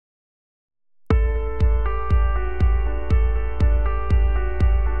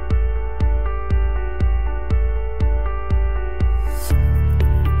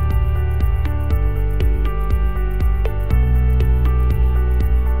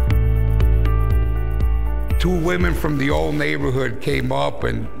Two women from the old neighborhood came up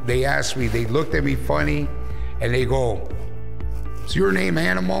and they asked me, they looked at me funny and they go, "Is your name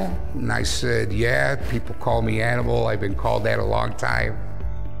Animal?" And I said, "Yeah, people call me Animal. I've been called that a long time."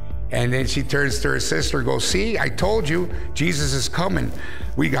 And then she turns to her sister and goes, "See, I told you, Jesus is coming.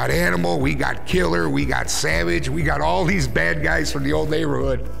 We got Animal, we got Killer, we got Savage, we got all these bad guys from the old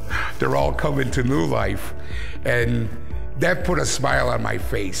neighborhood. They're all coming to New Life." And that put a smile on my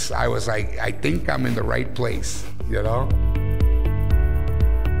face. I was like, I think I'm in the right place, you know?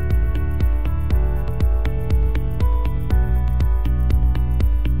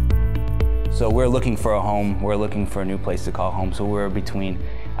 So we're looking for a home. We're looking for a new place to call home. So we're between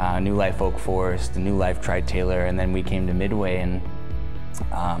New Life Oak Forest, New Life Tri-Taylor, and then we came to Midway. And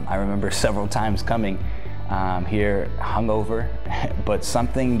I remember several times coming here hungover, but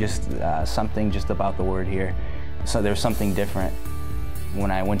something just about the word here. So there's something different when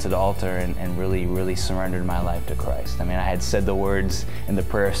I went to the altar and really surrendered my life to Christ. I mean, I had said the words in the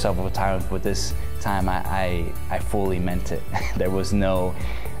prayer several times, but this time I fully meant it. There was no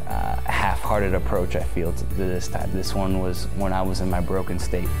half-hearted approach, I feel, to this time. This one was when I was in my broken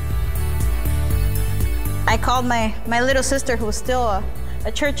state. I called my little sister, who was still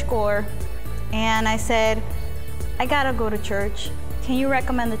a churchgoer, and I said, "I gotta go to church. Can you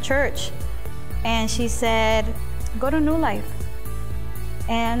recommend the church?" And she said, "Go to New Life."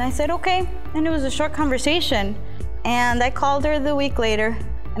 And I said, "Okay." And it was a short conversation. And I called her the week later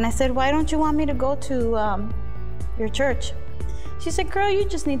and I said, "Why don't you want me to go to your church?" She said, "Girl, you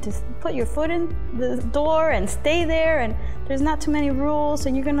just need to put your foot in the door and stay there, and there's not too many rules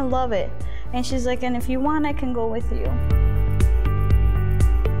and you're gonna love it." And she's like, "And if you want, I can go with you."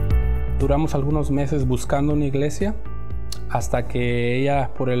 Duramos algunos meses buscando una iglesia hasta que ella,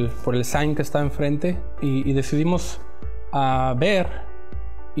 por el sign que está enfrente, y decidimos ver.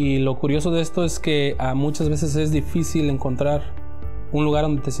 Y lo curioso de esto es que muchas veces es difícil encontrar un lugar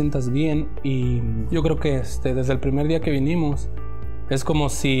donde te sientas bien, y yo creo que desde el primer día que vinimos es como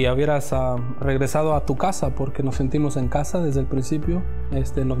si hubieras regresado a tu casa, porque nos sentimos en casa desde el principio.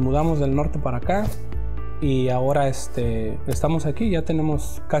 Nos mudamos del norte para acá y ahora estamos aquí, ya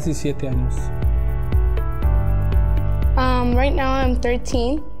tenemos casi 7 años. Right now I'm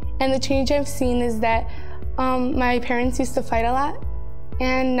 13, and the change I've seen is that my parents used to fight a lot,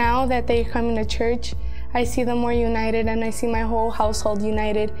 and now that they're coming to church, I see them more united, and I see my whole household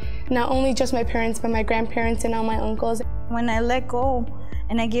united. Not only just my parents, but my grandparents and all my uncles. When I let go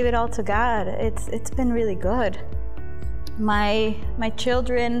and I give it all to God, it's been really good. My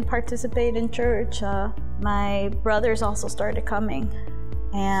children participate in church. My brothers also started coming,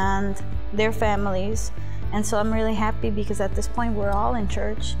 and their families. And so I'm really happy because at this point we're all in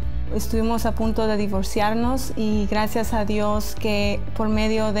church. Estuvimos a punto de divorciarnos, y gracias a Dios que por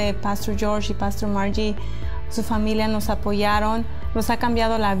medio de Pastor George y Pastor Margie, su familia nos apoyaron, nos ha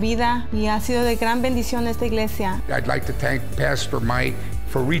cambiado la vida y ha sido de gran bendición esta iglesia. I'd like to thank Pastor Mike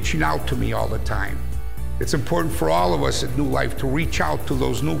for reaching out to me all the time. It's important for all of us at New Life to reach out to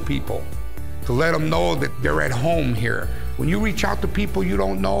those new people, to let them know that they're at home here. When you reach out to people you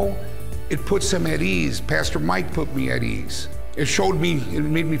don't know, it puts them at ease. Pastor Mike put me at ease. It showed me, it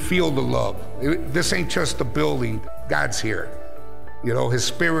made me feel the love. This ain't just a building, God's here. You know, His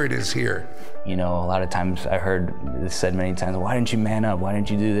Spirit is here. You know, a lot of times I heard this said many times, "Why didn't you man up? Why didn't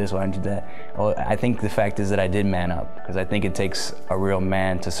you do this? Why didn't you do that?" Well, I think the fact is that I did man up, because I think it takes a real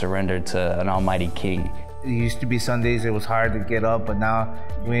man to surrender to an almighty King. It used to be Sundays, it was hard to get up, but now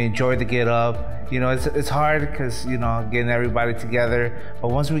we enjoy to get up. You know, it's hard because, you know, getting everybody together. But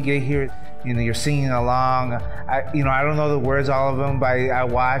once we get here, you know, you're singing along. I don't know the words, all of them, but I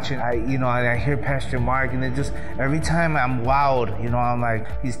watch and I hear Pastor Mark, and it just, every time I'm wowed, you know, I'm like,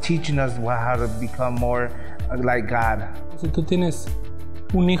 he's teaching us how to become more like God. Si tú tienes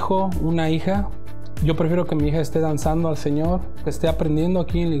un hijo, una hija, yo prefiero que mi hija esté danzando al Señor, que esté aprendiendo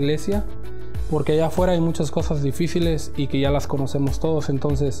aquí en la iglesia, porque allá afuera hay muchas cosas difíciles y que ya las conocemos todos.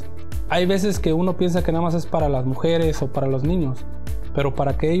 Entonces, hay veces que uno piensa que nada más es para las mujeres o para los niños, pero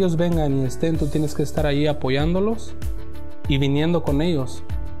para que ellos vengan y estén, tú tienes que estar ahí apoyándolos y viniendo con ellos.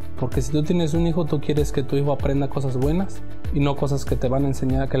 Porque si tú tienes un hijo, tú quieres que tu hijo aprenda cosas buenas y no cosas que te van a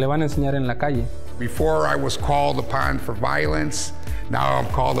enseñar, que le van a enseñar en la calle. Before I was called upon for violence, now I'm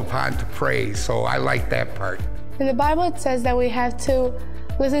called upon to praise, so I like that part. In the Bible it says that we have to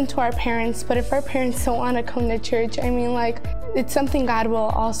listen to our parents, but if our parents don't want to come to church, I mean, like, it's something God will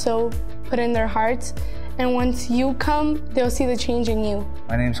also put in their hearts, and once you come, they'll see the change in you.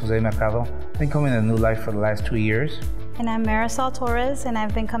 My name is Jose Mercado. I've been coming to New Life for the last 2 years. And I'm Marisol Torres, and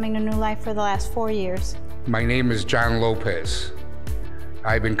I've been coming to New Life for the last 4 years. My name is John Lopez.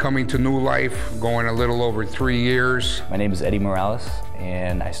 I've been coming to New Life, going a little over 3 years. My name is Eddie Morales,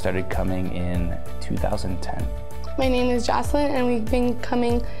 and I started coming in 2010. My name is Jocelyn, and we've been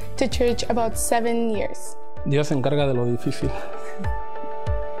coming to church about 7 years. Dios se encarga de lo difícil.